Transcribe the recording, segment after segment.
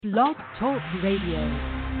Blog Talk Radio.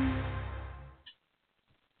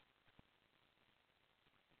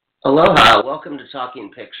 Aloha, welcome to Talking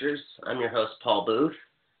Pictures. I'm your host, Paul Booth.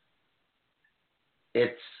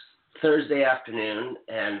 It's Thursday afternoon,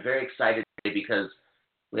 and very excited today because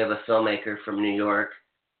we have a filmmaker from New York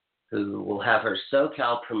who will have her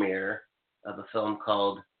SoCal premiere of a film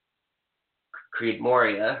called Creed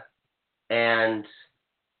Moria, and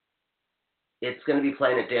it's going to be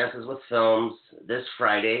playing at Dances with Films this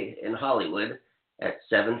Friday in Hollywood at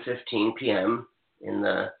 7:15 p.m. in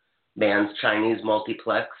the Mann's Chinese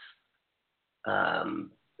Multiplex.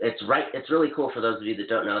 It's really cool for those of you that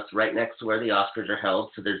don't know. It's right next to where the Oscars are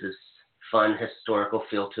held, so there's this fun historical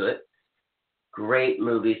feel to it. Great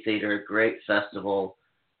movie theater, great festival.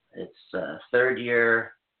 It's third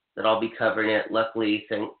year that I'll be covering it. Luckily,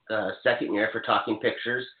 second year for Talking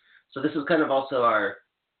Pictures. So this is kind of also our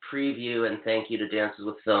preview and thank you to Dances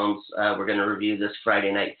with Films. We're going to review this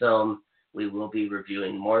Friday night film. We will be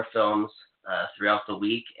reviewing more films throughout the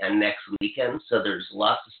week and next weekend. So there's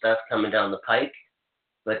lots of stuff coming down the pike.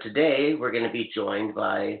 But today we're going to be joined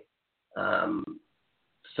by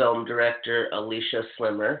film director Alicia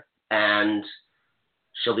Slimmer, and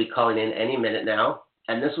she'll be calling in any minute now.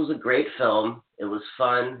 And this was a great film. It was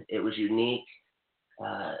fun. It was unique.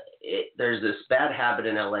 There's this bad habit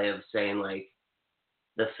in LA of saying, like,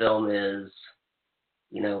 the film is,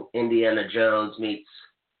 Indiana Jones meets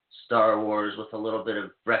Star Wars with a little bit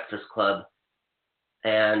of Breakfast Club.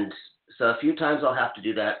 And so a few times I'll have to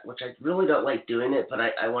do that, which I really don't like doing it, but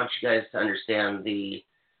I want you guys to understand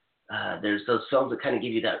there's those films that kind of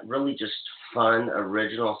give you that really just fun,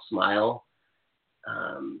 original smile.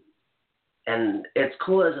 And it's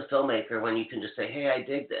cool as a filmmaker when you can just say, hey, I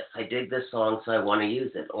dig this song, so I want to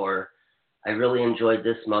use it. Or I really enjoyed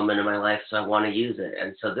this moment in my life, so I want to use it.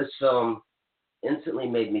 And so this film instantly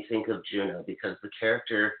made me think of Juno because the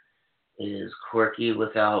character is quirky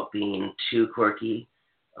without being too quirky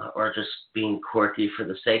or just being quirky for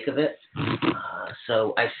the sake of it.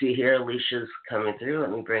 So I see here Alicia's coming through. Let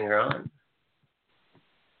me bring her on.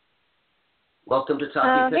 Welcome to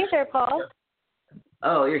Talking Pictures. Hey there, Paul.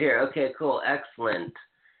 Oh, you're here. Okay, cool. Excellent.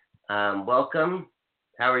 Welcome.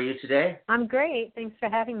 How are you today? I'm great. Thanks for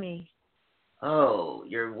having me. Oh,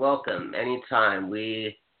 you're welcome. Anytime.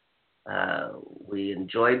 We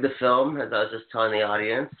enjoyed the film, as I was just telling the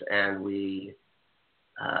audience, and we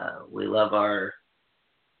love our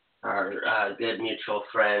good mutual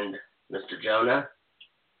friend, Mr. Jonah.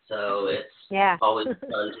 So it's always fun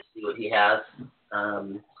to see what he has.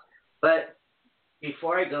 But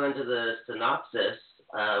before I go into the synopsis,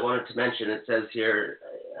 I wanted to mention, it says here,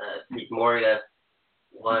 Creed Moria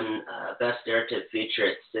won Best Narrative Feature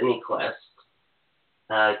at CineQuest.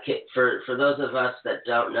 For those of us that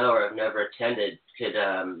don't know or have never attended, could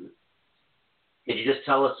you just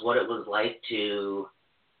tell us what it was like to,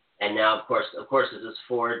 and now of course this is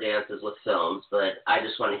for Dances with Films, but I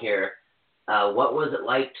just want to hear what was it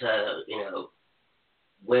like to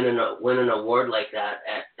win an award like that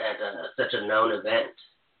at such a known event?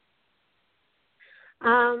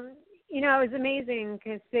 It was amazing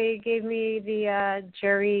because they gave me the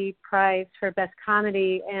jury prize for Best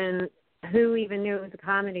Comedy, and who even knew it was a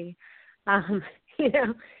comedy?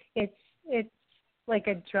 It's like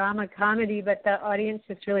a drama comedy, but the audience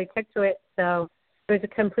just really took to it. So it was a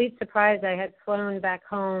complete surprise. I had flown back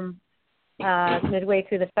home midway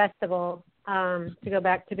through the festival to go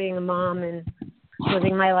back to being a mom and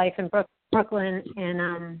living my life in Brooklyn,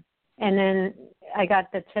 and then I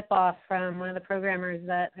got the tip off from one of the programmers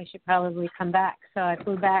that I should probably come back. So I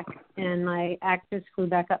flew back, and my actors flew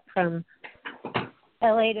back up from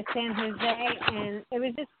LA to San Jose, and it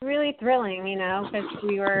was just really thrilling, because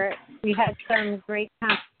we had some great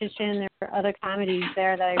competition. There were other comedies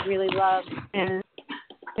there that I really loved, and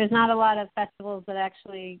there's not a lot of festivals that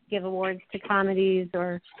actually give awards to comedies,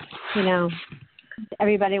 or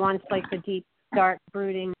everybody wants like the deep, dark,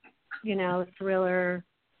 brooding, thriller,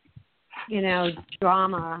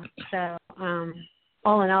 drama. So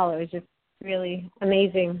all in all, it was just really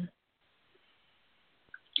amazing.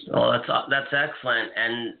 Well, that's excellent.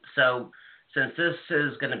 And so, since this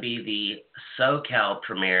is going to be the SoCal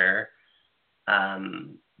premiere,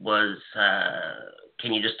 can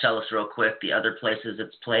you just tell us real quick the other places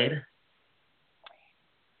it's played?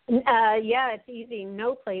 Yeah, it's easy.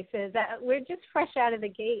 No places. We're just fresh out of the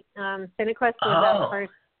gate. CineQuest was our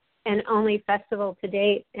first and only festival to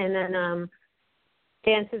date, and then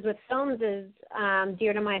Dances with Films is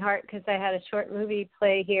dear to my heart because I had a short movie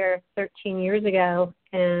play here 13 years ago,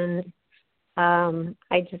 and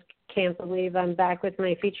I just can't believe I'm back with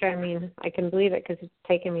my feature. I mean, I can believe it because it's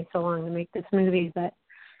taken me so long to make this movie, but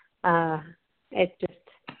it's just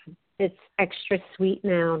extra sweet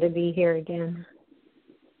now to be here again.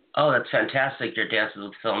 Oh, that's fantastic. Your Dances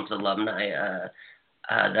with Films alumni.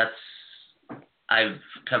 I've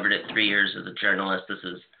covered it 3 years as a journalist. This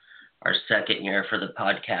is our second year for the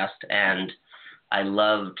podcast, and I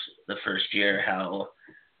loved the first year how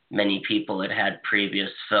many people had previous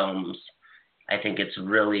films. I think it's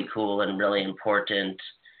really cool and really important.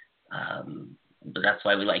 But that's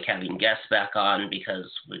why we like having guests back on,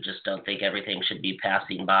 because we just don't think everything should be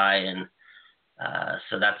passing by. And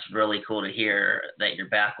so that's really cool to hear that you're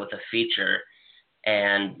back with a feature.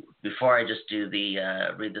 And before I just do the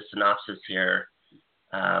read the synopsis here,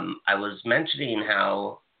 I was mentioning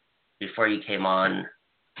how before you came on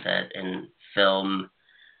that in film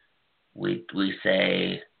we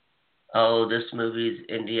say, oh, this movie's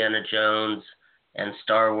Indiana Jones and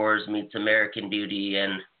Star Wars meets American Beauty,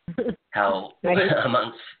 and how right.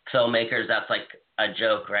 amongst filmmakers that's like a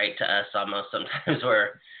joke, right, to us almost sometimes.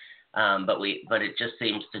 But it just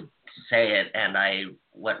seems to say it. And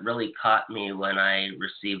what really caught me when I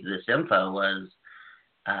received this info was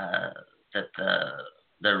that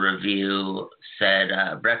the review said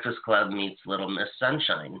Breakfast Club meets Little Miss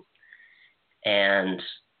Sunshine, and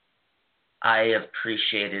I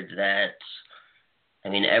appreciated that. I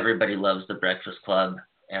mean, everybody loves The Breakfast Club,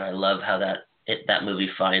 and I love how that movie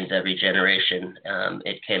finds every generation.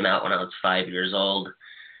 It came out when I was 5 years old,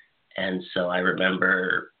 and so I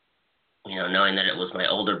remember, knowing that it was my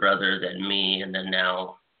older brother, then me, and then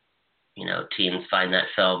now, teens find that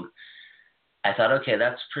film. I thought, okay,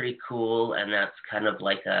 that's pretty cool, and that's kind of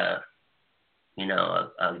like a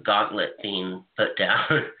gauntlet being put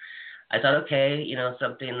down. I thought, okay,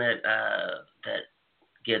 something that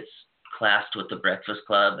gets classed with The Breakfast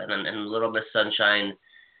Club, and Little Miss Sunshine,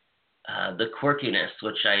 the quirkiness,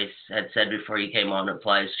 which I had said before you came on,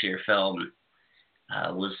 applies to your film,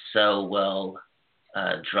 was so well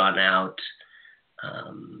drawn out.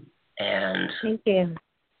 And thank you.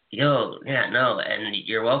 And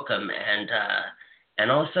you're welcome.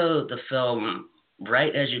 And also the film,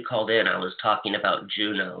 right as you called in, I was talking about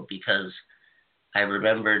Juno, because I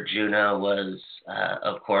remember Juno was,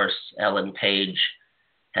 of course, Ellen Page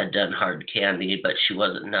had done Hard Candy, but she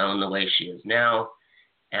wasn't known the way she is now.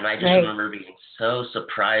 And I just remember being so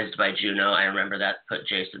surprised by Juno. I remember that put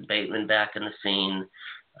Jason Bateman back in the scene.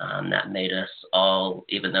 That made us all,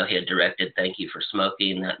 even though he had directed Thank You for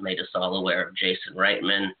Smoking, that made us all aware of Jason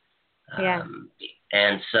Reitman. Yeah.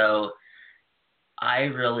 And so I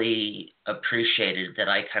really appreciated that.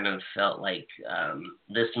 I kind of felt like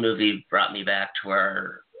this movie brought me back to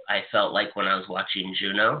where I felt like when I was watching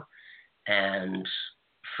Juno. And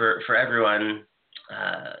for everyone,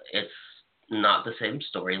 it's not the same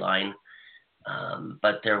storyline,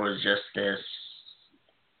 but there was just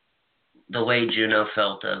the way Juno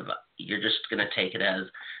felt of, you're just going to take it as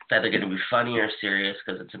it's either going to be funny or serious,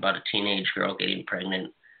 because it's about a teenage girl getting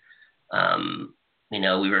pregnant.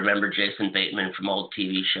 We remember Jason Bateman from old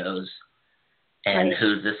TV shows, and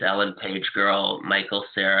who's this Ellen Page girl, Michael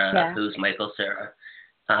Cera? Yeah. Who's Michael Cera?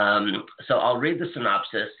 So I'll read the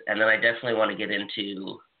synopsis, and then I definitely want to get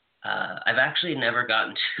into, I've actually never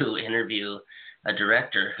gotten to interview a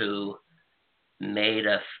director who made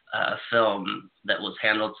a film that was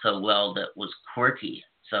handled so well, that was quirky.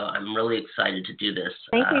 So I'm really excited to do this.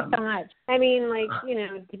 Thank you so much. I mean,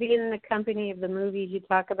 to be in the company of the movies you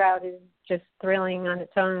talk about is just thrilling on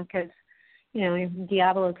its own, because,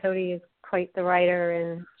 Diablo Cody is quite the writer,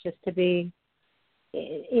 and just to be,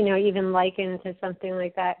 even likened to something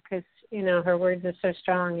like that, because, her words are so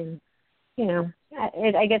strong, and,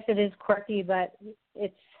 I guess it is quirky, but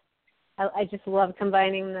I just love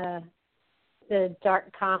combining the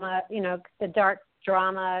dark comma, the dark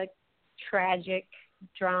drama, tragic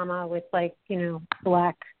drama with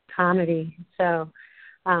black comedy. So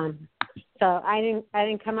I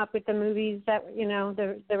didn't come up with the movies that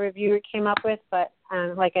the reviewer came up with, but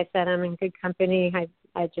like I said, I'm in good company.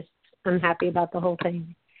 I'm happy about the whole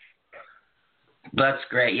thing. That's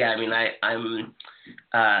great. Yeah, I mean, I'm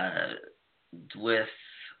with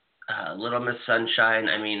Little Miss Sunshine.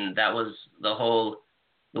 I mean, that was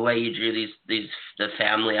the way you drew the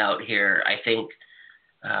family out here. I think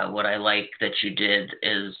what I like that you did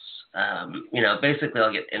is, basically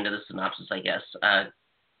I'll get into the synopsis, I guess.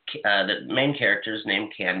 The main character is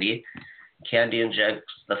named Candy. Candy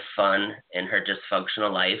injects the fun in her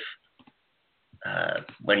dysfunctional life.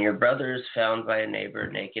 When your brother is found by a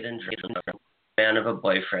neighbor naked and drinking, man of a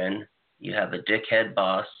boyfriend, you have a dickhead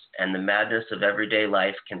boss, and the madness of everyday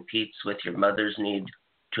life competes with your mother's need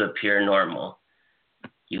to appear normal.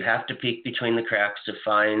 You have to peek between the cracks to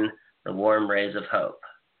find the warm rays of hope.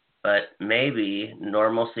 But maybe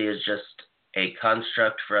normalcy is just a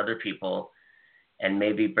construct for other people, and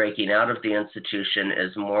maybe breaking out of the institution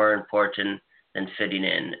is more important than fitting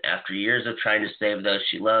in. After years of trying to save those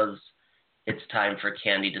she loves, it's time for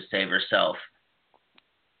Candy to save herself.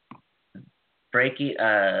 Breaking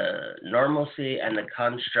normalcy and the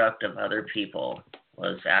construct of other people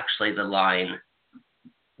was actually the line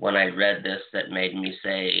when I read this that made me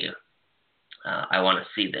say, I want to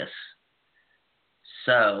see this.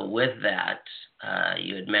 So with that,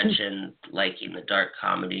 you had mentioned liking the dark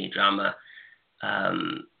comedy drama.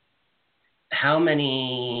 How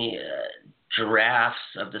many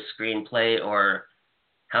drafts of the screenplay, or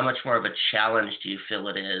how much more of a challenge do you feel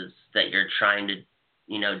it is that you're trying to,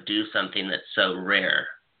 do something that's so rare?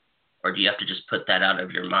 Or do you have to just put that out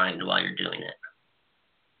of your mind while you're doing it?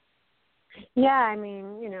 Yeah, I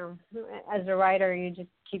mean, as a writer, you just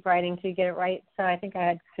keep writing till you get it right. So I think I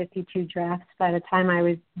had 52 drafts by the time I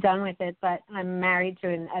was done with it. But I'm married to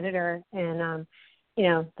an editor, and,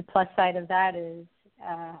 the plus side of that is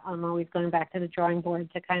I'm always going back to the drawing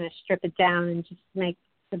board to kind of strip it down and just make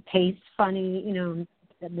the pace funny, and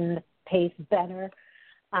the pace better.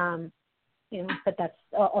 But that's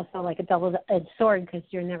also like a double-edged sword because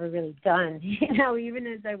you're never really done. Even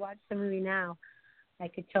as I watch the movie now, I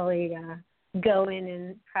could totally go in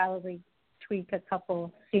and probably tweak a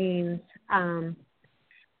couple scenes.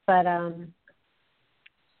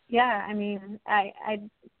 Yeah, I mean, I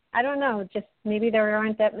don't know. Just maybe there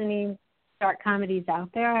aren't that many dark comedies out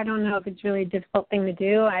there. I don't know if it's really a difficult thing to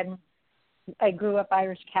do. I grew up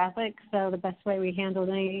Irish Catholic, so the best way we handled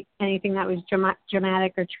anything that was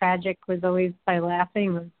dramatic or tragic was always by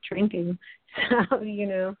laughing or drinking. So,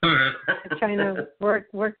 trying to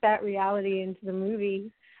work that reality into the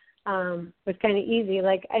movie was kind of easy.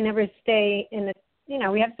 Like, I never stay in the,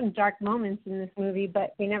 we have some dark moments in this movie,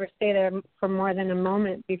 but we never stay there for more than a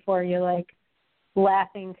moment before you're, like,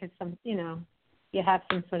 laughing because you have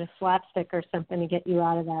some sort of slapstick or something to get you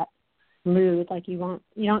out of that mood. Like, you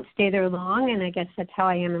don't stay there long, and I guess that's how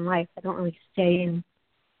I am in life. I don't really I'm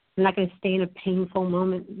not going to stay in a painful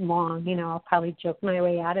moment long. I'll probably joke my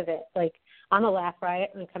way out of it. Like, I'm a laugh riot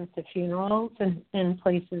when it comes to funerals and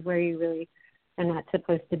places where you really are not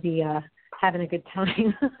supposed to be having a good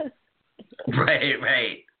time.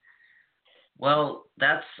 Right. Well,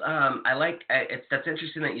 that's that's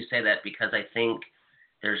interesting that you say that, because I think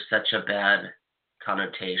there's such a bad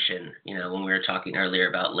connotation, when we were talking earlier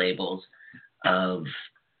about labels of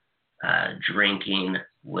drinking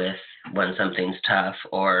when something's tough,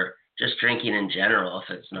 or just drinking in general if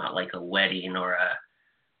it's not like a wedding or a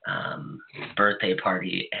birthday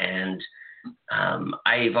party. And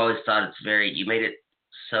I've always thought you made it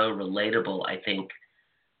so relatable, I think,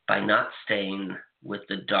 by not staying with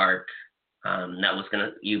the dark.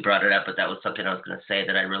 You brought it up, but that was something I was going to say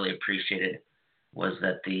that I really appreciated, was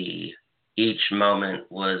that each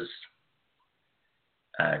moment was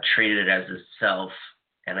treated as itself.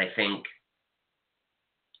 And I think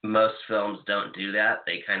most films don't do that.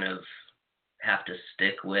 They kind of have to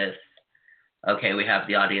stick with, okay, we have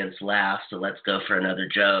the audience laugh, so let's go for another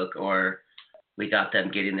joke, or we got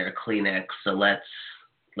them getting their Kleenex, so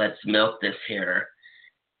let's milk this here.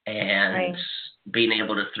 And right. Being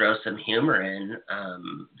able to throw some humor in,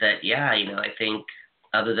 I think,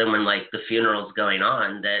 other than when, like, the funeral's going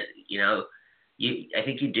on, that, I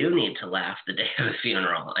think you do need to laugh the day of the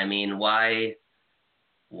funeral. I mean, why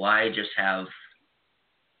just have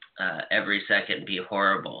every second be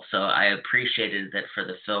horrible? So I appreciated that for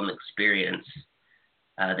the film experience,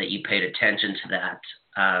 that you paid attention to that.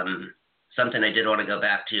 Something I did want to go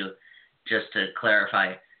back to, just to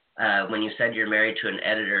clarify, when you said you're married to an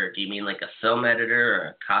editor, do you mean like a film editor or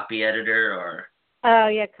a copy editor, or? Oh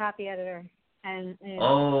yeah, copy editor and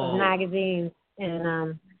of magazines,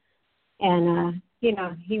 and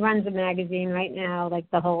he runs a magazine right now, like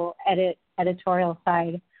the whole editorial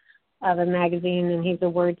side of a magazine, and he's a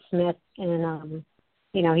wordsmith, and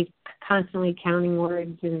he's constantly counting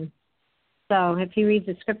words, and so if he reads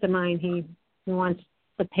a script of mine, he wants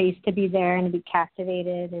the pace to be there and to be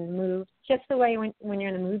captivated and moved, just the way when you're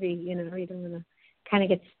in a movie, you don't want to kind of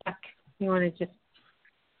get stuck. You want to just,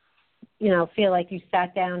 feel like you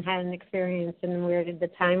sat down, had an experience, and where did the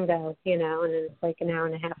time go, and then it's like an hour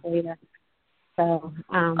and a half later. So,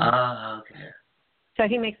 okay. So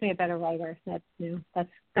he makes me a better writer. That's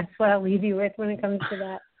what I'll leave you with when it comes to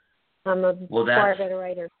that. I'm a far better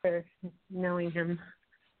writer for knowing him.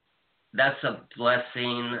 That's a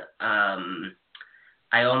blessing.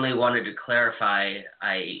 I only wanted to clarify,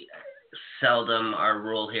 our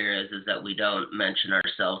rule here is that we don't mention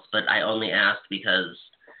ourselves, but I only asked because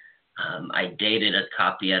I dated a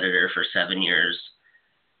copy editor for 7 years.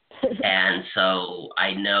 And so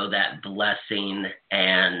I know that blessing,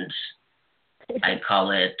 and I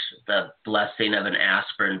call it the blessing of an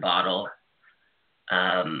aspirin bottle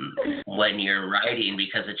when you're writing,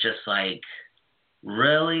 because it's just like,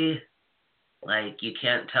 really? Like, you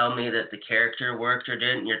can't tell me that the character worked or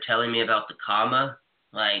didn't. You're telling me about the comma?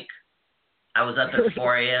 Like, I was up at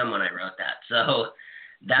 4 a.m. when I wrote that. So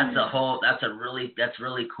that's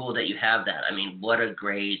really cool that you have that. I mean, what a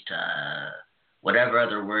great, whatever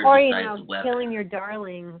other word or, besides weapon. killing your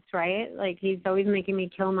darlings, right? Like, he's always making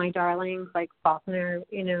me kill my darlings. Like Faulkner,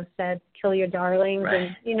 said, kill your darlings.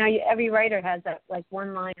 Right. And, every writer has that, like,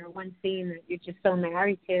 one line or one scene that you're just so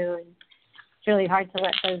married to. And it's really hard to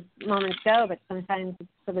let those moments go, but sometimes it's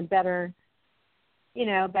for the betterment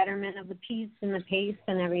of the piece and the pace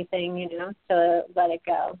and everything, to let it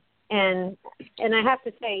go. And I have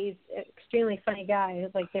to say, he's an extremely funny guy.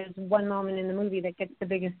 It's like there's one moment in the movie that gets the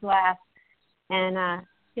biggest laugh. And,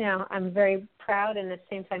 I'm very proud and at the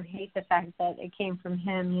same time hate the fact that it came from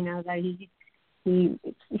him, that he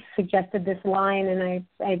suggested this line and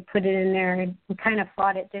I put it in there and kind of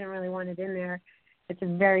fought it, didn't really want it in there. It's a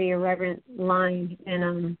very irreverent line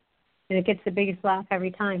and it gets the biggest laugh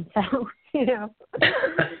every time. So,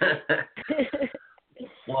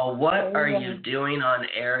 Well, what are you doing on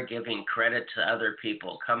air giving credit to other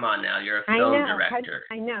people? Come on now, you're a film director.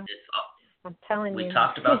 I know. I'm telling you. We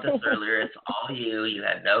talked about this earlier. It's all you. You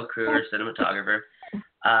had no crew or cinematographer.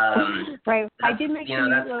 Right. I did make the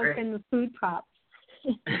meatloaf great. and the food props.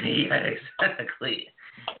 Yeah, exactly.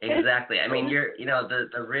 Exactly. I mean, you're,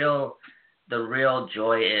 the real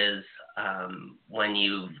joy is when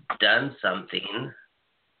you've done something,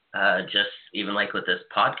 just even like with this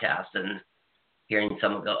podcast and hearing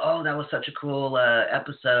someone go, oh, that was such a cool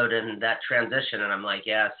episode and that transition. And I'm like,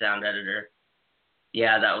 yeah, sound editor.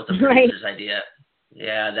 Yeah, that was the producer's idea.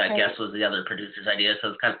 Yeah, that guess was the other producer's idea. So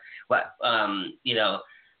it's kind of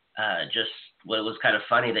just what was kind of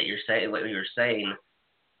funny that what you were saying.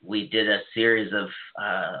 We did a series of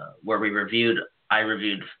where I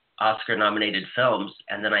reviewed Oscar-nominated films,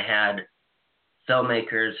 and then I had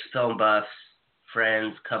filmmakers, film buffs,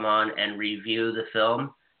 friends come on and review the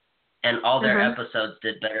film, and all their episodes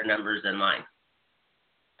did better numbers than mine.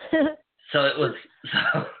 So it was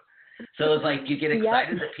so it was like, you get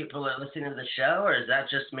excited that people are listening to the show, or does that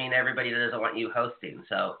just mean everybody doesn't want you hosting?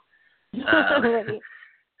 So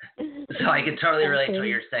so I can totally relate to what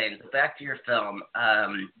you're saying. So back to your film,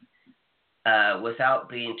 without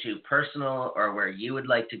being too personal or where you would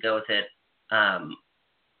like to go with it.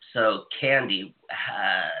 So Candy,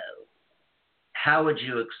 how would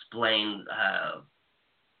you explain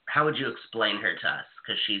her to us?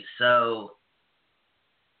 Because she's so,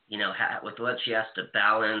 with what she has to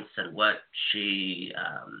balance and what she,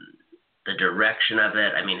 the direction of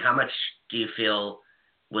it. I mean, how much do you feel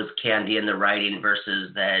was Candy in the writing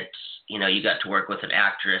versus that, you got to work with an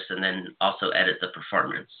actress and then also edit the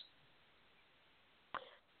performance?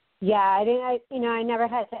 Yeah, I never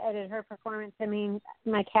had to edit her performance. I mean,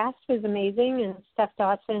 my cast was amazing, and Steph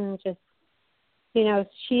Dawson just,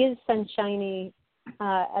 she is sunshiny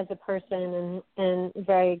as a person and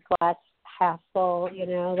very glass half full,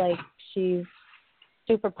 like she's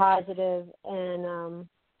super positive, and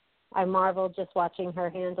I marvel just watching her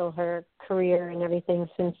handle her career and everything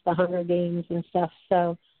since the Hunger Games and stuff.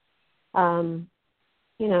 So, the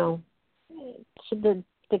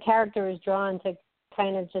character is drawn to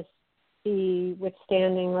kind of just be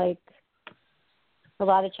withstanding like a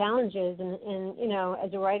lot of challenges, and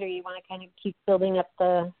as a writer you want to kind of keep building up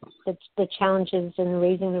the challenges and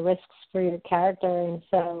raising the risks for your character, and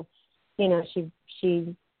so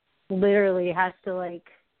she literally has to, like,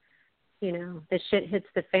 the shit hits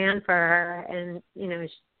the fan for her, and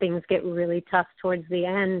things get really tough towards the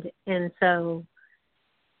end, and so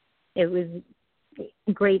it was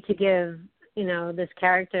great to give this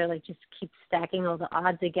character, like, just keep stacking all the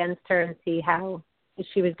odds against her and see how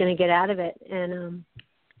she was going to get out of it. And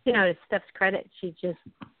to Steph's credit,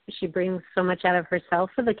 she brings so much out of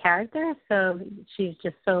herself for the character, so she's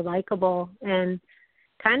just so likable and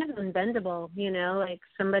kind of unbendable, like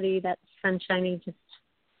somebody that's sunshiny just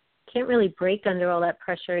can't really break under all that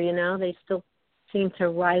pressure, they still seem to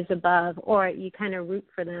rise above, or you kind of root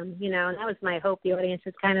for them, and that was my hope. The audience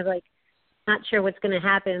is kind of like not sure what's going to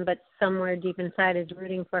happen, but somewhere deep inside is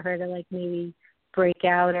rooting for her to, like, maybe break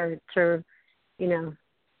out or to,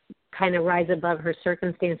 kind of rise above her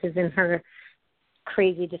circumstances in her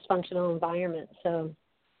crazy dysfunctional environment. So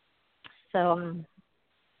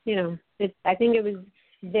I think it was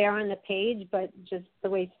there on the page, but just the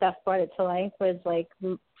way Steph brought it to life was, like,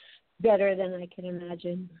 better than I could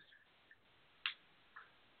imagine.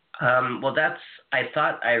 Well, I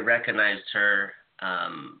thought I recognized her,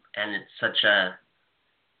 and it's such a,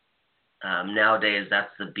 nowadays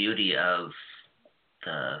that's the beauty of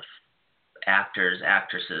the actors,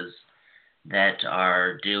 actresses that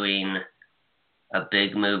are doing a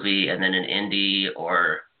big movie and then an indie,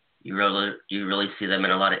 or you really see them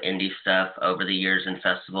in a lot of indie stuff over the years in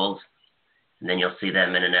festivals, and then you'll see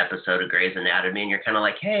them in an episode of Grey's Anatomy, and you're kind of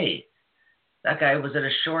like, hey, that guy was at a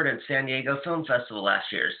short at San Diego Film Festival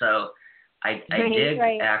last year. So I dig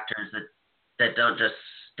actors that don't just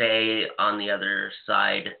stay on the other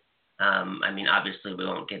side. I mean, obviously we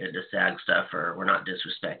won't get into SAG stuff, or we're not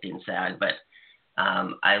disrespecting SAG, but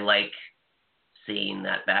I like seeing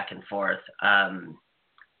that back and forth.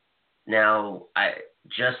 Now,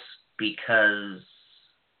 just because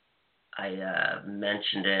I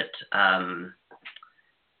mentioned it,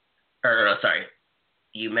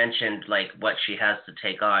 you mentioned like what she has to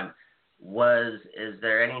take on. Is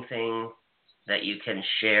there anything that you can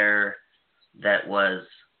share that was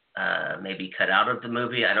maybe cut out of the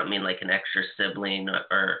movie? I don't mean like an extra sibling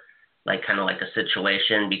or like kind of like a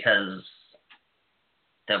situation, because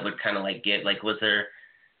that would kind of like get like, was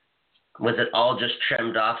it all just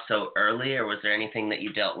trimmed off so early, or was there anything that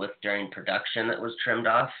you dealt with during production that was trimmed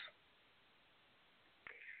off?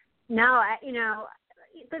 No,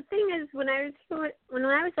 the thing is, when I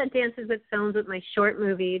was at Dances with Films with my short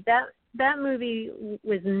movie, that movie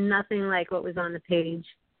was nothing like what was on the page.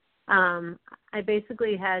 I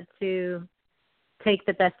basically had to take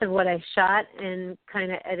the best of what I shot and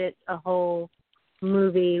kind of edit a whole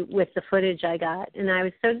movie with the footage I got. And I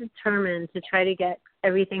was so determined to try to get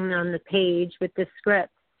everything on the page with the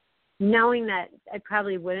script, knowing that I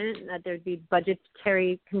probably wouldn't, that there'd be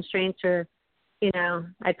budgetary constraints, or,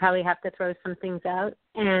 I'd probably have to throw some things out.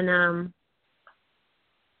 And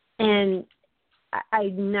I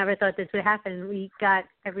never thought this would happen. We got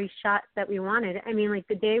every shot that we wanted. I mean, like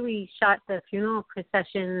the day we shot the funeral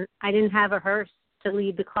procession, I didn't have a hearse to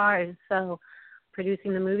lead the cars. So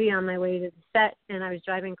producing the movie on my way to the set, and I was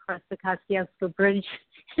driving across the Kosciuszko Bridge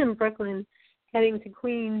in Brooklyn, heading to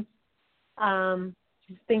Queens,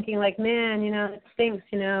 just thinking like, man, it stinks,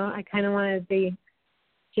 I kind of wanted to be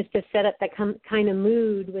just to set up that kind of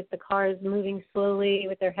mood with the cars moving slowly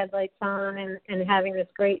with their headlights on, and having this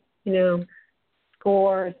great,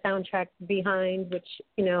 score soundtrack behind, which,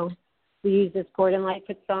 we use this Gordon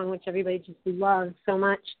Lightfoot song, which everybody just loves so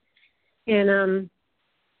much. And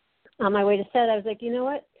on my way to set, I was like, you know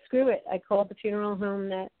what? Screw it. I called the funeral home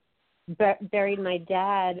that buried my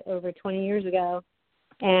dad over 20 years ago,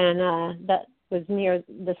 and that was near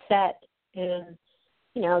the set. And,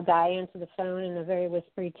 a guy answered the phone in a very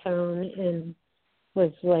whispery tone and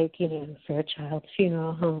was like, Fairchild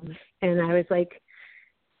Funeral Home. And I was like,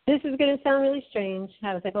 this is going to sound really strange.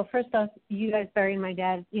 I was like, well, first off, you guys buried my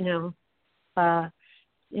dad, and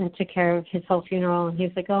took care of his whole funeral. And he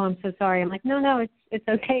was like, oh, I'm so sorry. I'm like, no, it's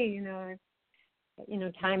okay.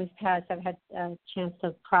 Time has passed. I've had a chance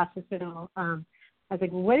to process it all. I was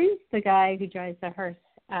like, what is the guy who drives the hearse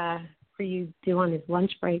for you do on his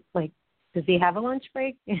lunch break? Like, does he have a lunch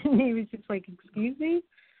break? And he was just like, excuse me?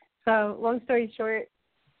 So long story short,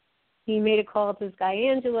 he made a call to this guy,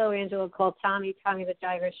 Angelo. Angelo called Tommy. Tommy, the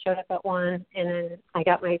driver, showed up at 1, and then I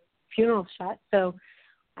got my funeral shot. So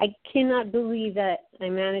I cannot believe that I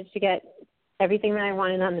managed to get everything that I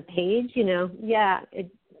wanted on the page.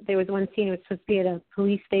 There was one scene, it was supposed to be at a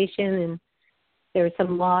police station, and there was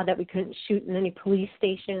some law that we couldn't shoot in any police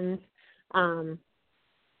stations.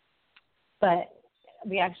 But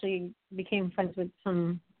we actually became friends with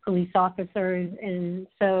some police officers, and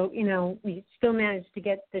so, we still managed to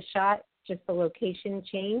get the shot, just the location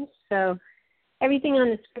changed. So everything on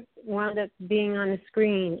the script wound up being on the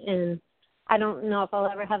screen, and I don't know if I'll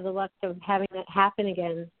ever have the luck of having that happen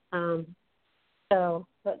again.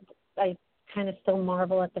 But I kind of still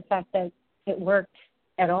marvel at the fact that it worked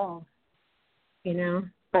at all,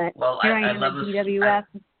 But well, here I I am love at DWF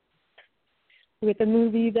with a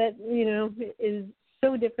movie that, is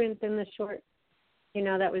so different than the short,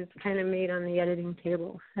 that was kind of made on the editing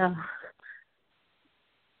table. So.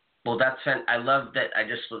 Well, I love that. I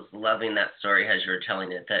just was loving that story as you were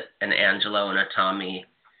telling it, that an Angelo and a Tommy.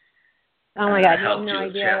 Oh my God, he had helped no you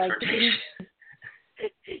with idea. transportation.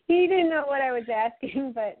 He didn't know what I was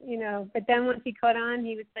asking, but then once he caught on,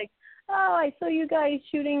 he was like, oh, I saw you guys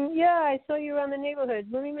shooting. Yeah, I saw you around the neighborhood.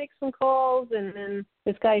 Let me make some calls. And then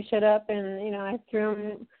this guy showed up, and, I threw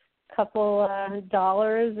him a couple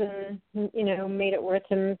dollars and, made it worth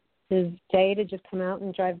him his day to just come out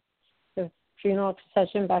and drive the funeral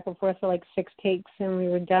procession back and forth for like 6 takes, and we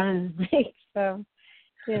were done. So,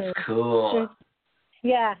 Cool.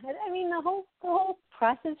 Yeah, I mean, the whole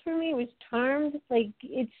process for me was charmed. Like,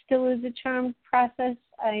 it still is a charmed process.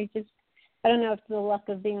 I just I don't know if it's the luck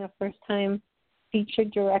of being a first-time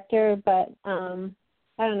featured director, but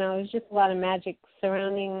I don't know. It was just a lot of magic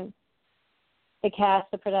surrounding the cast,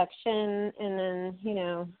 the production, and then, you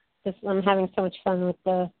know, just I'm having so much fun with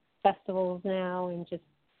the festivals now and just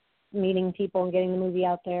meeting people and getting the movie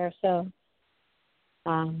out there. So,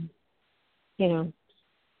 you know,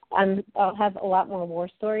 I'll have a lot more war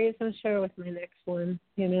stories, I'm sure, with my next one,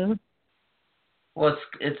 you know. Well,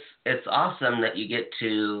 it's awesome that you get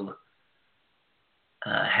to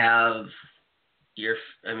have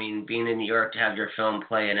being in New York, to have your film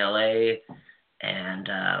play in LA, and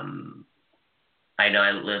I know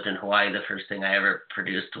I lived in Hawaii. The first thing I ever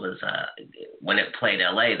produced was when it played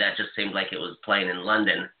LA. That just seemed like it was playing in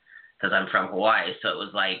London because I'm from Hawaii. So it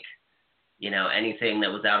was like, you know, anything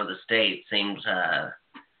that was out of the state seemed,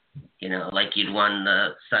 you know, like you'd won the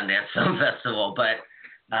Sundance Film Festival. But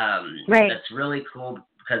right. That's really cool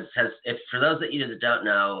because if for those that you don't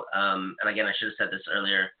know, and again I should have said this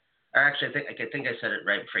earlier, or actually I think I said it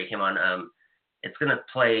right before you came on. It's going to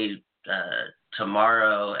play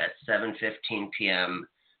tomorrow at 7:15 p.m.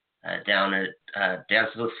 Down at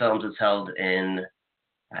Dances with Films. Is held in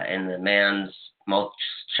the Mann's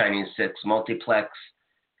Shining 6 multiplex.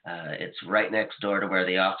 It's right next door to where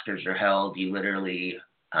the Oscars are held. You literally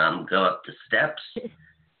go up the steps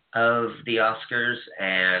of the Oscars,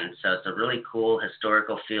 and so it's a really cool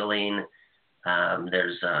historical feeling.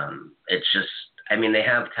 It's just, I mean, they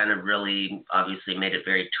have kind of really obviously made it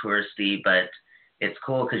very touristy, but it's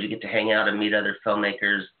cool because you get to hang out and meet other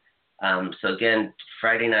filmmakers. So again,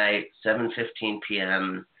 Friday night, 7:15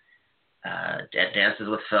 p.m. At Dances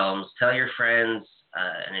with Films. Tell your friends,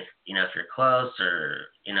 and if you're close, or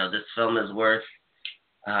this film is worth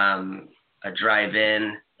a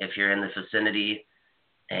drive-in if you're in the vicinity.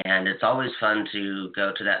 And it's always fun to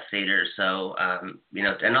go to that theater. So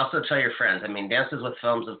and also tell your friends. I mean, Dances with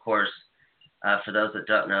Films, of course, for those that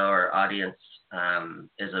don't know, our audience,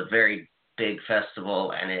 is a very big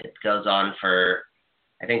festival, and it goes on for,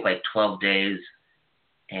 I think, like 12 days,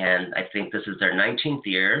 and I think this is their 19th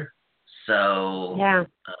year. So yeah,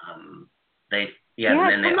 and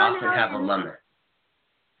then they also have alumni.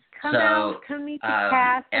 Come meet the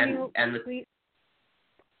cast.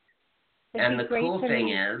 And the cool thing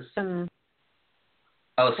is,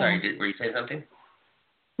 oh, sorry, were you saying something?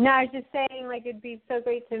 No, I was just saying, like, it'd be so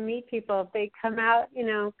great to meet people if they come out,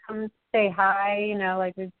 come say hi,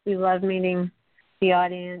 like we love meeting the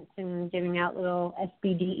audience and giving out little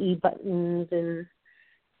SBDE buttons and,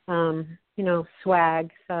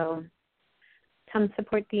 swag. So come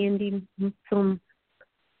support the indie film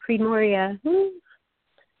Primoria.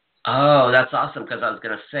 Oh, that's awesome, because I was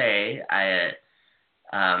going to say,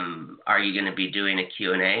 are you going to be doing a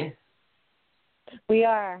Q&A? We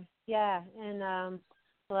are, yeah, and a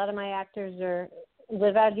lot of my actors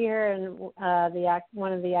live out here, and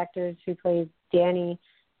one of the actors who plays Danny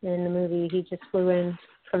in the movie, he just flew in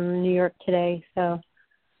from New York today. So,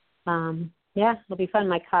 it'll be fun.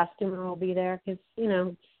 My costumer will be there because,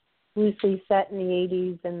 loosely set in the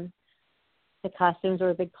 80s, and the costumes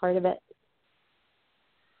were a big part of it.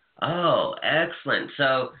 Oh, excellent.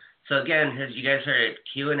 So again, as you guys heard,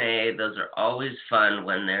 Q&A, those are always fun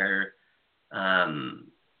when they're,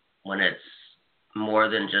 when it's more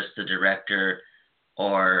than just the director,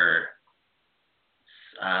 or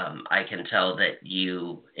I can tell that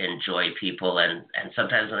you enjoy people, and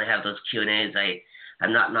sometimes when I have those Q&As,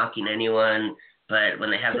 I'm not knocking anyone, but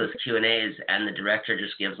when they have those Q&As and the director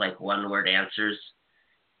just gives like one-word answers,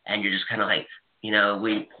 and you're just kind of like,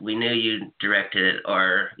 we knew you directed it,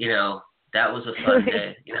 or that was a fun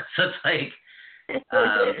day, so it's like,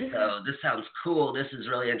 so this sounds cool. This is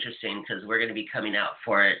really interesting because we're going to be coming out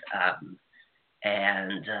for it.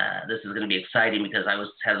 And this is going to be exciting because as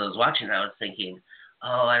I was watching, I was thinking,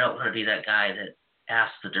 oh, I don't want to be that guy that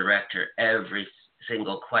asks the director every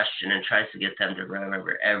single question and tries to get them to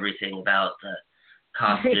remember everything about the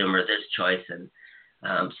costume or this choice. And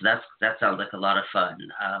so that sounds like a lot of fun.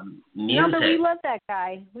 Music. No, but we love that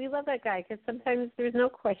guy. We love that guy because sometimes there's no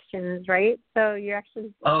questions, right? So you're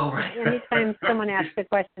actually, right. Anytime someone asks a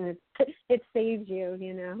question, it saves you,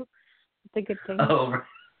 It's a good thing. Oh, right.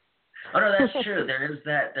 Oh no, that's true. There is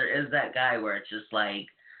that guy where it's just like,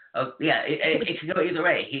 oh yeah, it could go either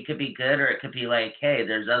way. He could be good, or it could be like, hey,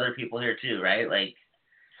 there's other people here too, right? Like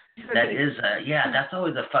that is that's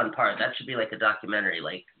always a fun part. That should be like a documentary,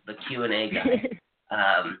 like the Q&A guy.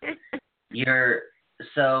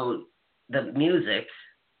 So the music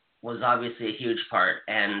was obviously a huge part,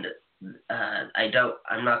 and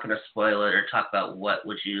I'm not going to spoil it or talk about what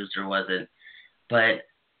was used or wasn't, but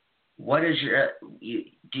what is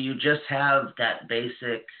do you just have that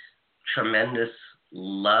basic tremendous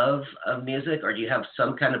love of music, or do you have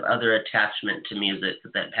some kind of other attachment to music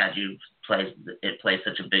that had you play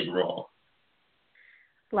such a big role?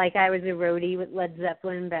 Like I was a roadie with Led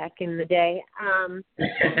Zeppelin back in the day.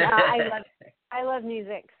 I love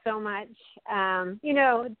music so much.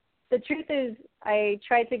 The truth is I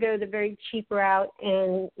tried to go the very cheap route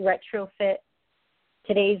and retrofit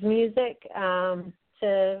today's music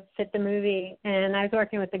to fit the movie. And I was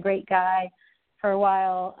working with a great guy for a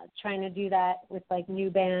while trying to do that with like new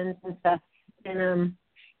bands and stuff. And,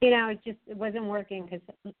 it wasn't working because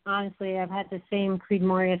honestly I've had the same Creed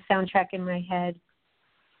Moria soundtrack in my head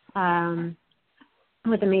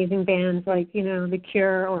with amazing bands like, The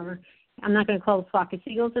Cure, or I'm not going to call the Flock of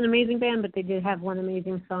Seagulls an amazing band, but they did have one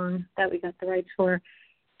amazing song that we got the rights for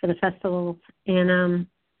the festivals. And,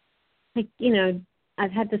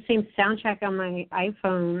 I've had the same soundtrack on my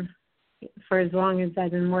iPhone for as long as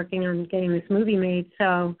I've been working on getting this movie made.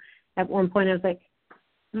 So at one point I was like,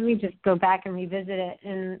 let me just go back and revisit it.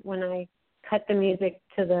 And when I cut the music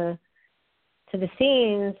to the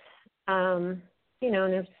scenes, and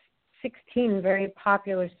there's 16 very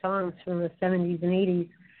popular songs from the 70s and 80s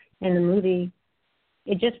in the movie,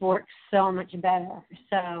 it just works so much better.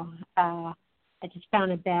 So I just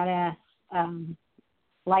found a badass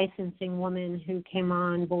licensing woman who came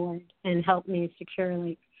on board and helped me secure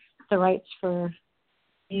the rights for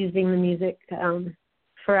using the music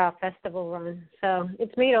for our festival run. So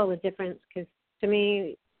it's made all the difference because to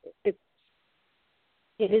me it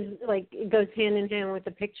is like it goes hand in hand with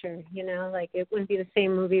the picture, it wouldn't be the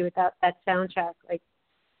same movie without that soundtrack. Like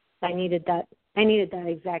I needed that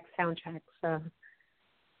exact soundtrack. So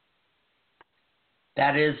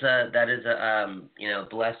that is a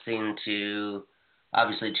blessing to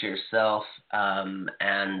obviously to yourself,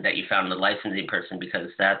 and that you found the licensing person, because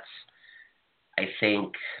that's, I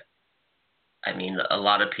think, a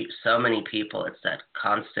lot of people, so many people, it's that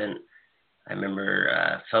constant. I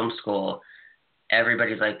remember film school,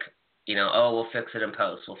 everybody's like, we'll fix it in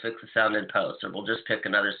post, we'll fix the sound in post, or we'll just pick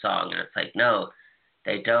another song, and it's like, no,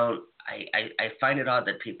 they don't. I find it odd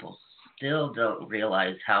that people still don't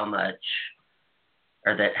realize how much,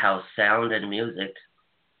 or that how sound and music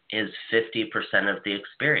is 50% of the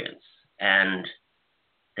experience, and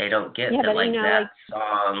they don't get that, that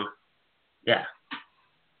song. Yeah.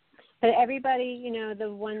 But everybody,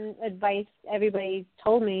 the one advice everybody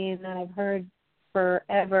told me and that I've heard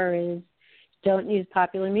forever is don't use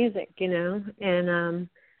popular music, and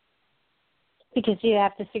because you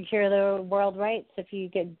have to secure the world rights if you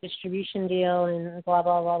get a distribution deal and blah,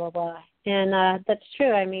 blah, blah, blah, blah. And that's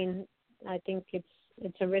true. I think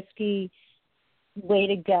it's a risky way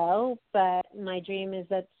to go, but my dream is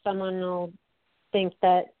that someone will think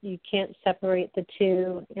that you can't separate the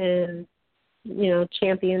two and,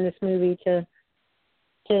 champion this movie to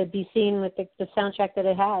be seen with the soundtrack that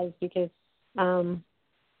it has, because,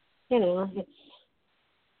 it's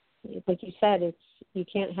like you said, you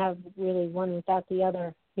can't have really one without the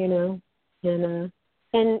other, and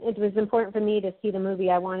it was important for me to see the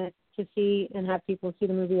movie I wanted to see and have people see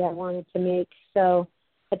the movie I wanted to make. So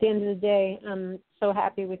at the end of the day, I'm so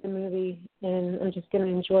happy with the movie, and I'm just going to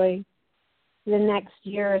enjoy the next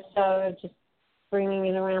year or so of just bringing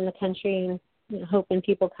it around the country and hoping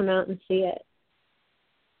people come out and see it.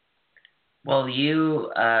 Well, you,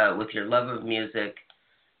 with your love of music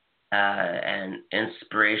and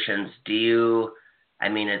inspirations, do you,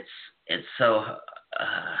 it's so,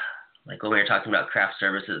 like when we were talking about craft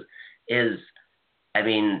services, to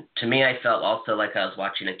me, I felt also like I was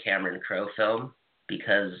watching a Cameron Crowe film,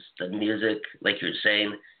 because the music, like you're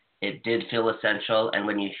saying, it did feel essential. And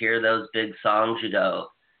when you hear those big songs, you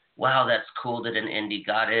go, wow, that's cool that an indie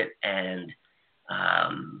got it. And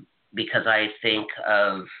because I think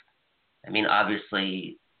of,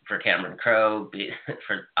 obviously for Cameron Crowe,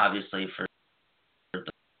 for the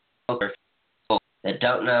people that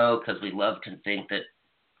don't know, because we love to think that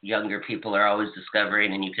younger people are always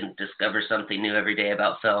discovering, and you can discover something new every day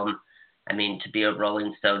about film. To be a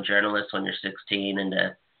Rolling Stone journalist when you're 16 and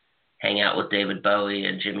to hang out with David Bowie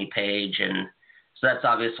and Jimmy Page, and so that's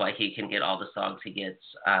obvious why he can get all the songs he gets.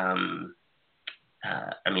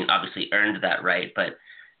 Obviously earned that right, but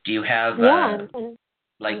do you have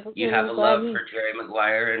you have a love for Jerry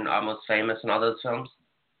Maguire and Almost Famous and all those films?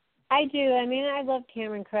 I do. I love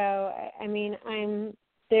Cameron Crowe.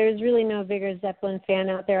 There's really no bigger Zeppelin fan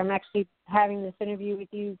out there. I'm actually having this interview with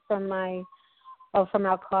you from our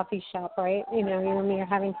coffee shop, right? You and me are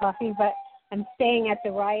having coffee, but I'm staying at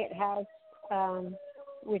the Riot House,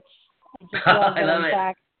 which I just love that I'm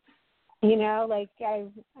back.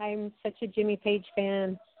 I'm such a Jimmy Page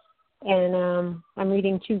fan, and I'm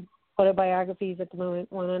reading 2 autobiographies at the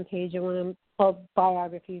moment, one on Page and one called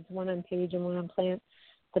biographies, one on Page and one on Plant.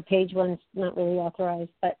 The Page one's not really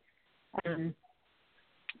authorized, but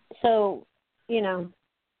so, you know,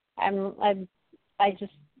 I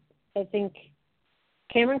think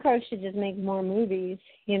Cameron Crowe should just make more movies.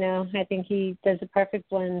 You know, I think he does a perfect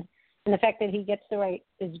blend, and the fact that he gets the rights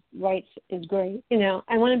is great. You know,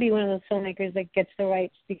 I want to be one of those filmmakers that gets the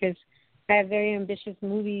rights because I have very ambitious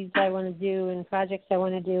movies I want to do and projects I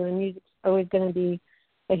want to do, and music's always going to be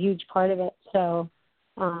a huge part of it. So,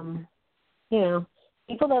 you know,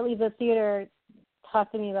 people that leave the theater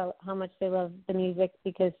talk to me about how much they love the music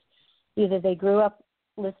because either they grew up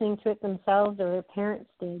listening to it themselves or their parents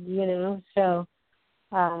did, you know. So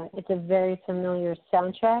it's a very familiar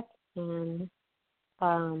soundtrack, and,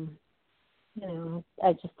 you know,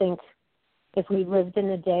 I just think if we lived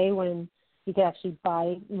in a day when you could actually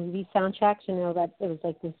buy movie soundtracks, you know, that it was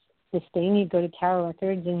like this thing, you'd go to Tower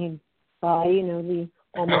Records and you'd buy, you know, the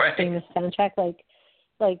almost famous soundtrack. Like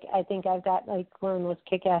I think I've got like one of the most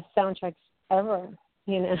kick-ass soundtracks ever,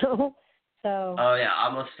 you know. So. Oh yeah,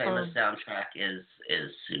 Almost Famous soundtrack is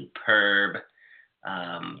superb.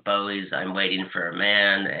 Bowie's "I'm Waiting for a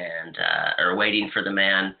Man" and or "Waiting for the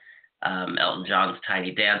Man," Elton John's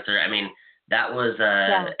 "Tiny Dancer." I mean, that was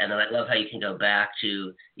and I love how you can go back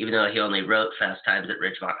to, even though he only wrote Fast Times at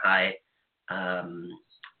Ridgemont High,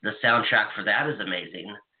 the soundtrack for that is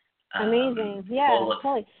amazing. Amazing, yeah,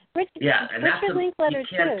 totally. Richard Linklater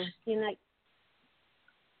too. You know, like,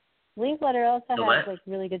 Linklater also has like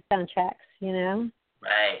really good soundtracks, you know.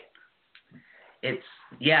 Right. It's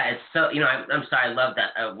so, you know, I'm sorry, I love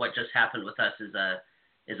that. What just happened with us is a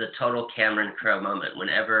total Cameron Crowe moment.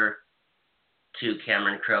 Whenever two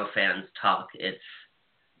Cameron Crowe fans talk,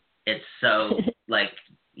 it's so like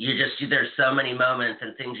there's so many moments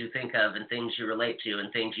and things you think of and things you relate to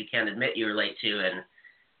and things you can't admit you relate to,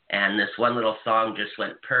 and this one little song just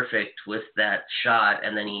went perfect with that shot,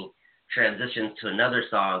 and then he transitions to another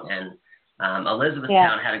song, and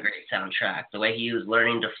Elizabethtown had a great soundtrack. The way he was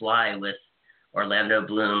learning to fly with Orlando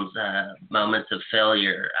Bloom's Moments of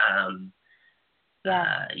Failure.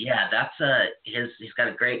 That's he's got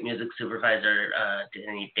a great music supervisor,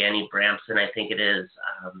 Danny Bramson, I think it is.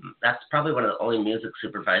 That's probably one of the only music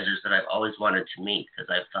supervisors that I've always wanted to meet, because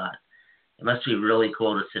I've thought it must be really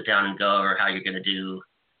cool to sit down and go over how you're going to do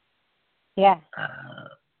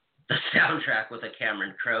the soundtrack with a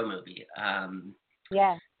Cameron Crowe movie.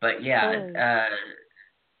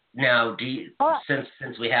 Now,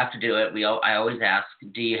 since we have to do it, I always ask,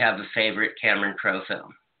 do you have a favorite Cameron Crowe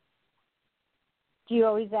film? Do you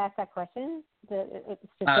always ask that question? Of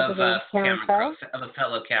a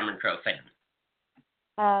fellow Cameron Crowe fan.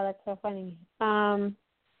 That's so funny.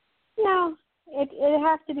 No, it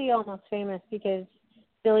has to be Almost Famous, because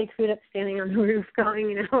Billy Crudup standing on the roof going,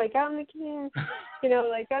 you know, like, I'm the king, you know,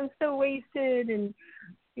 like, I'm so wasted, and,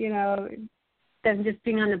 you know, them just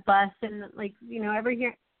being on the bus, and, like, you know,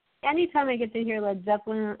 anytime I get to hear Led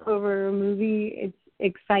Zeppelin over a movie, it's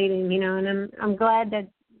exciting, you know, and I'm glad that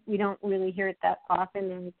we don't really hear it that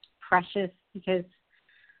often, and it's precious, because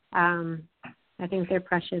I think they're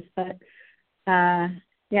precious, but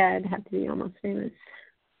it'd have to be Almost Famous.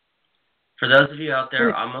 For those of you out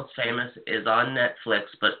there, Almost Famous is on Netflix,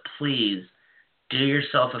 but please do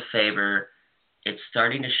yourself a favor. It's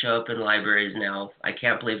starting to show up in libraries now. I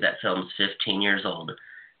can't believe that film's 15 years old.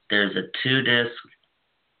 There's a 2-disc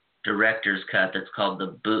director's cut that's called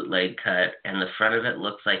the bootleg cut, and the front of it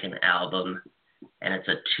looks like an album, and it's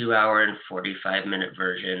a 2-hour and 45-minute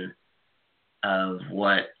version of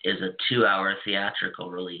what is a 2-hour theatrical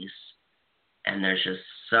release. And there's just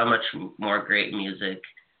so much more great music.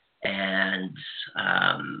 And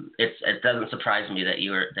it doesn't surprise me that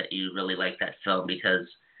you really like that film, because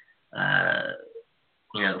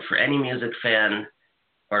you know, for any music fan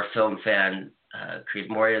or film fan,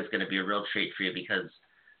 Creed Moria is going to be a real treat for you, because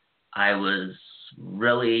I was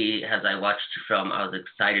really, as I watched the film, I was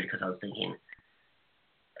excited, because I was thinking,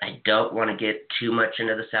 I don't want to get too much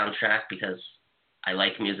into the soundtrack because I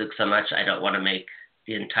like music so much. I don't want to make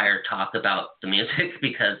the entire talk about the music,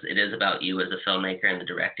 because it is about you as a filmmaker and the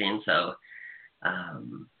directing. So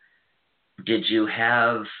did you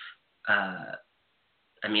have,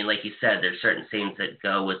 I mean, like you said, there's certain scenes that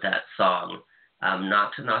go with that song.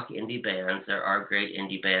 Not to knock indie bands. There are great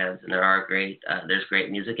indie bands, and there's great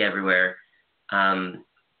music everywhere.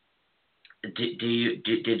 Did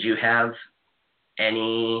you have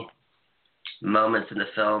any moments in the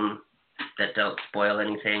film that don't spoil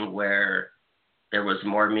anything where there was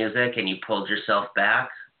more music and you pulled yourself back,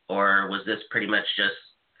 or was this pretty much just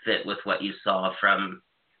fit with what you saw from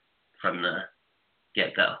the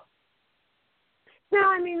get-go? No,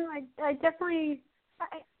 I mean, I definitely,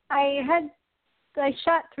 I had I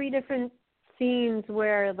shot 3 different scenes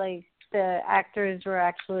where like the actors were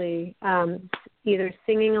actually either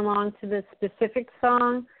singing along to the specific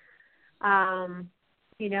song,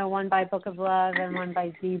 one by Book of Love and one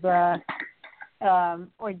by Zebra,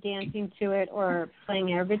 or dancing to it or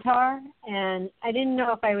playing air guitar. And I didn't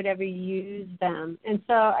know if I would ever use them. And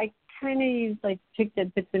so I kind of used, like, picked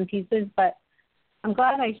up bits and pieces, but I'm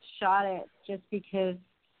glad I shot it just because,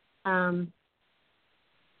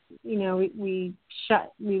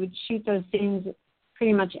 we would shoot those scenes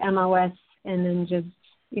pretty much MOS and then just,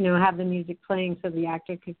 have the music playing so the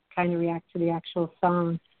actor could kind of react to the actual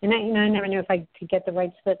song. And I never knew if I could get the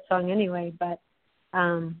rights to that song anyway, but,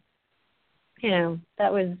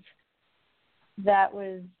 that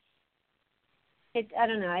was it. I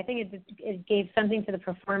don't know. I think it gave something to the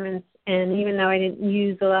performance. And even though I didn't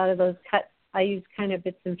use a lot of those cuts, I used kind of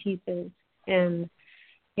bits and pieces. And,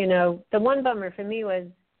 the one bummer for me was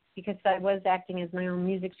because I was acting as my own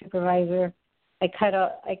music supervisor, I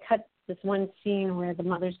cut this one scene where the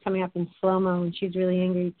mother's coming up in slow-mo and she's really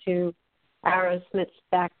angry to Aerosmith's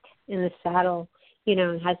back in the saddle,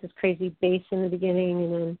 and has this crazy bass in the beginning,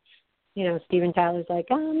 and then, Steven Tyler's like,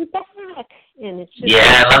 I'm back, and it's just...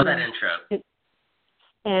 Yeah, I love that intro.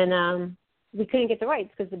 And we couldn't get the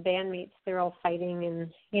rights because the bandmates, they're all fighting,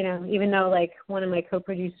 and, even though, like, one of my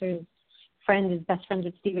co-producers' friend is best friends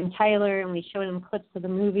with Steven Tyler, and we showed him clips of the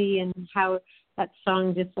movie and how that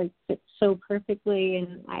song just, like, fits so perfectly,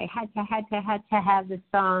 and I had to have the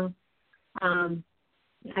song.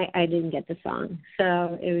 I didn't get the song,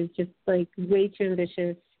 so it was just, like, way too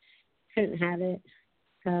ambitious. Couldn't have it.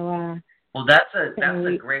 So, well, that's a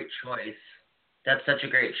great choice. That's such a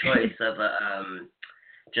great choice of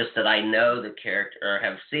just that I know the character or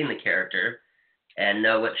have seen the character and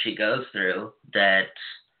know what she goes through. That's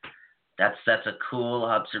a cool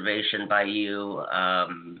observation by you.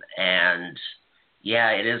 And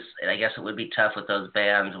yeah, it is. I guess it would be tough with those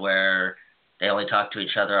bands where they only talk to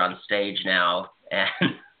each other on stage now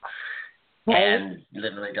and and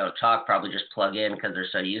literally don't talk, probably just plug in because they're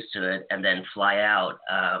so used to it and then fly out.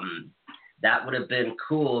 That would have been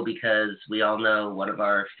cool because we all know one of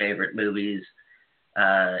our favorite movies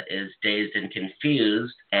is Dazed and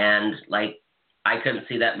Confused. And, like, I couldn't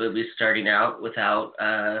see that movie starting out without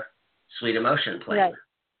Sweet Emotion playing. Right.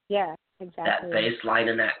 Yeah, exactly. That bass line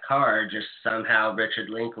in that car, just somehow Richard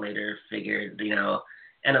Linklater figured,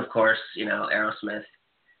 and of course, Aerosmith.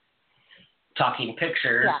 Talking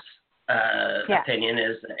Pictures opinion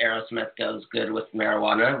is that Aerosmith goes good with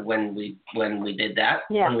marijuana when we did that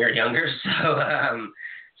when we were younger.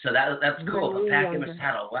 So that's cool. But Back in the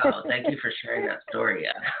Saddle. Wow, thank you for sharing that story.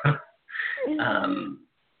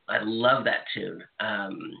 I love that tune.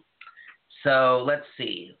 So let's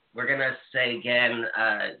see. We're gonna say again,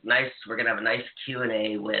 we're gonna have a nice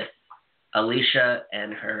Q&A with Alicia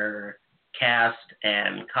and her cast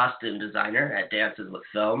and costume designer at Dances with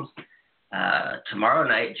Films. Tomorrow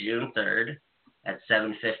night, June 3rd at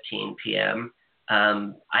 7:15 p.m.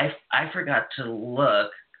 I forgot to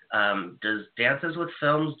look. Does Dances with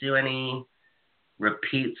Films do any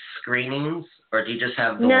repeat screenings, or do you just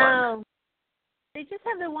have the one? No, they just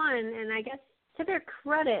have the one, and I guess to their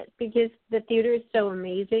credit, because the theater is so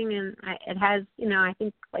amazing, and it has, I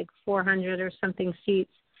think like 400 or something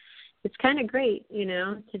seats. It's kind of great,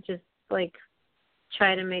 to just like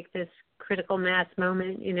try to make this critical mass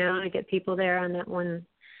moment, to get people there on that one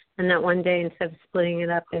day instead of splitting it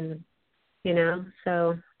up, and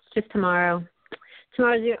so it's just tomorrow.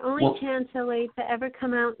 Tomorrow's your only chance, LA, to ever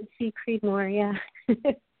come out and see Creedmoor. Yeah.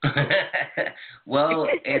 Well,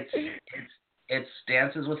 it's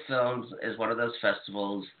Dances with Films is one of those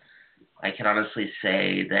festivals. I can honestly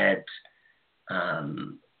say that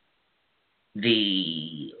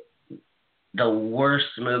the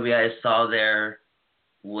worst movie I saw there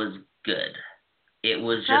was good. It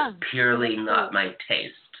was just purely not my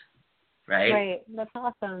taste, right? Right, that's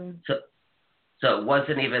awesome. So it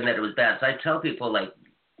wasn't even that it was bad. So I tell people, like,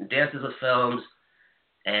 Dances with Films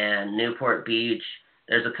and Newport Beach,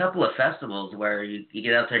 there's a couple of festivals where you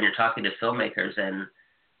get out there and you're talking to filmmakers, and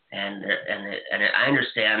I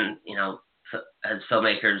understand, as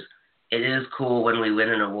filmmakers, it is cool when we win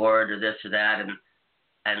an award or this or that,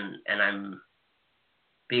 and I'm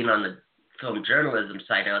being on the film journalism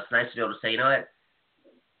side now. It's nice to be able to say, you know what,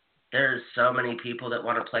 there's so many people that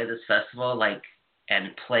want to play this festival, like,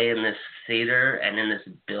 and play in this theater and in this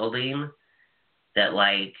building that,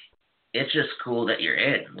 like, it's just cool that you're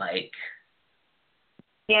in. Like,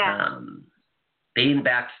 being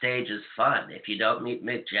backstage is fun. If you don't meet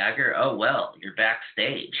Mick Jagger, oh well, you're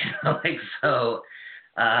backstage. Like, so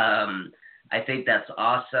I think that's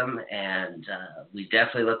awesome, and we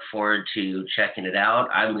definitely look forward to checking it out.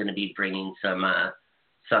 I'm going to be bringing some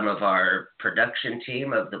of our production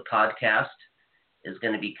team of the podcast is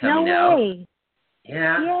going to be coming out.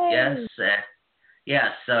 Yeah. Yay. Yes. Yeah.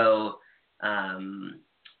 So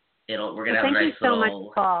we're going to have a nice Thank you so much,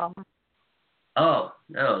 Paul. Oh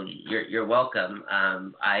no, you're welcome.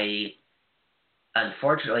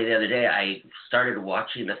 Unfortunately, the other day I started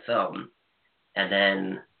watching the film, and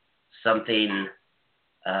then somebody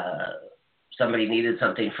needed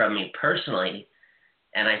something from me personally,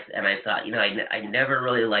 and I thought, I never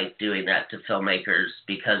really like doing that to filmmakers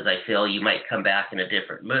because I feel you might come back in a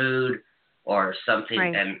different mood or something,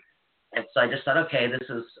 right. and so I just thought, okay, this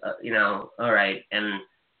is all right, and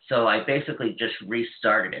so I basically just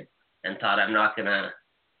restarted it and thought I'm not gonna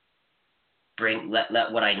let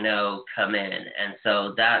what I know come in, and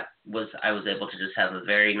so I was able to just have a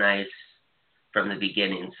very nice from the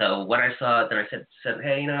beginning. So when I saw it, then I said,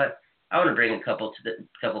 hey, you know what? I want to bring a couple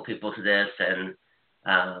people to this, and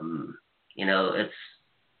it's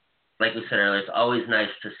like we said earlier, it's always nice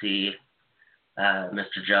to see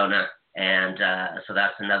Mr. Jonah, and so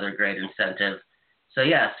that's another great incentive. So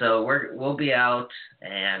yeah, so we'll be out,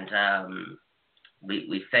 and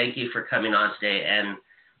we thank you for coming on today. And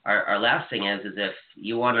our last thing is if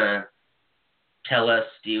you want to tell us,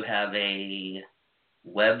 do you have a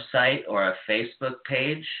website or a Facebook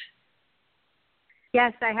page?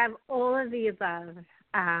 Yes, I have all of the above.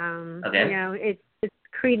 Okay. It's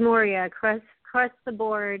Creed Moria, across the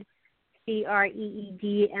board, CreedMoria,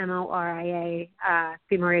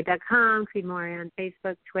 creedmoria.com, Creed Moria on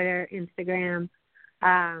Facebook, Twitter, Instagram.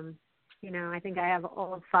 I think I have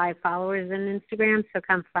all 5 followers on Instagram, so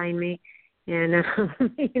come find me. And,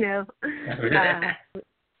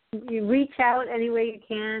 you reach out any way you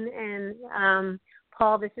can. And,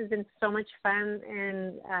 Paul, this has been so much fun,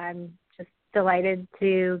 and I'm just delighted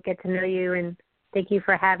to get to know you. And thank you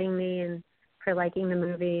for having me and for liking the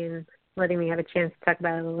movie and letting me have a chance to talk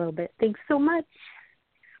about it a little bit. Thanks so much.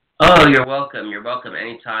 Oh, you're welcome. You're welcome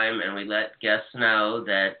anytime. And we let guests know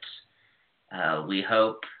that we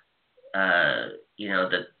hope, that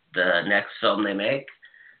the next film they make,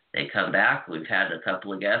 they come back. We've had a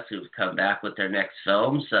couple of guests who've come back with their next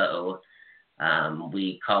film. So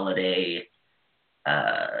we call it a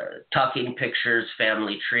Talking Pictures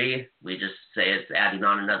family tree. We just say it's adding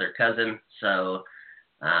on another cousin. So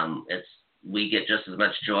we get just as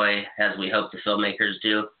much joy as we hope the filmmakers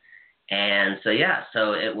do. And so, yeah,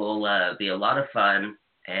 so it will be a lot of fun,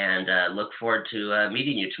 and look forward to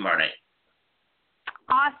meeting you tomorrow night.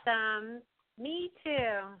 Awesome. Me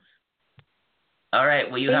too. All right.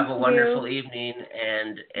 Well, you have a wonderful evening,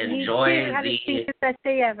 and enjoy you too. Have the best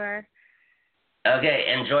day ever.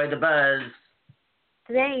 Okay. Enjoy the buzz.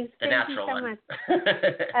 Thanks. The Thank natural you so one. Much.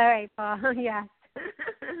 All right, Paul. Yes.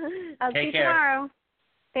 I'll see you tomorrow.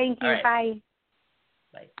 Thank you. Right. Bye.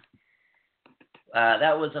 Bye.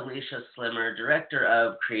 That was Alicia Slimmer, director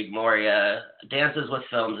of Creed Moria. Dances with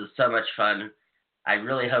Films is so much fun. I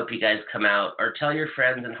really hope you guys come out, or tell your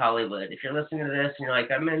friends in Hollywood. If you're listening to this and you're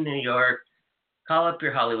like, I'm in New York, call up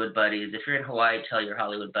your Hollywood buddies. If you're in Hawaii, tell your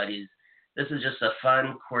Hollywood buddies. This is just a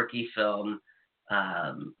fun, quirky film.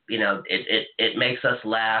 It makes us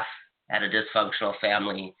laugh at a dysfunctional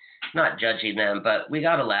family. Not judging them, but we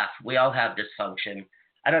gotta laugh. We all have dysfunction.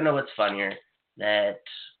 I don't know what's funnier, that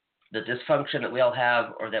the dysfunction that we all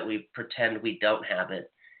have, or that we pretend we don't have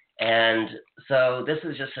it. And so this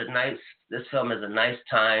is just this film is a nice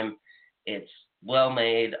time. It's well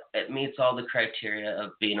made. It meets all the criteria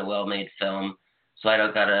of being a well-made film. So I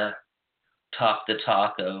don't gotta talk the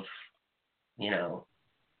talk of,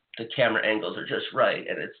 the camera angles are just right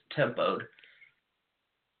and it's tempoed.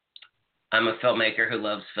 I'm a filmmaker who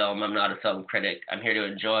loves film. I'm not a film critic. I'm here to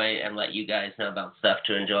enjoy and let you guys know about stuff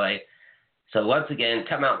to enjoy. So once again,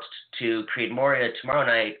 come out to Creed Moria tomorrow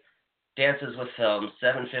night. Dances with Film,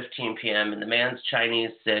 7:15 p.m. in the Man's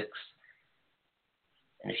Chinese 6.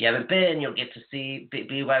 And if you haven't been, you'll get to be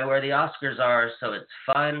by where the Oscars are. So it's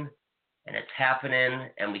fun, and it's happening,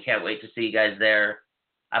 and we can't wait to see you guys there.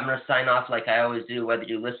 I'm going to sign off like I always do, whether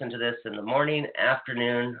you listen to this in the morning,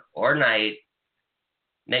 afternoon, or night.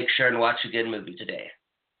 Make sure and watch a good movie today.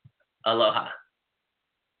 Aloha.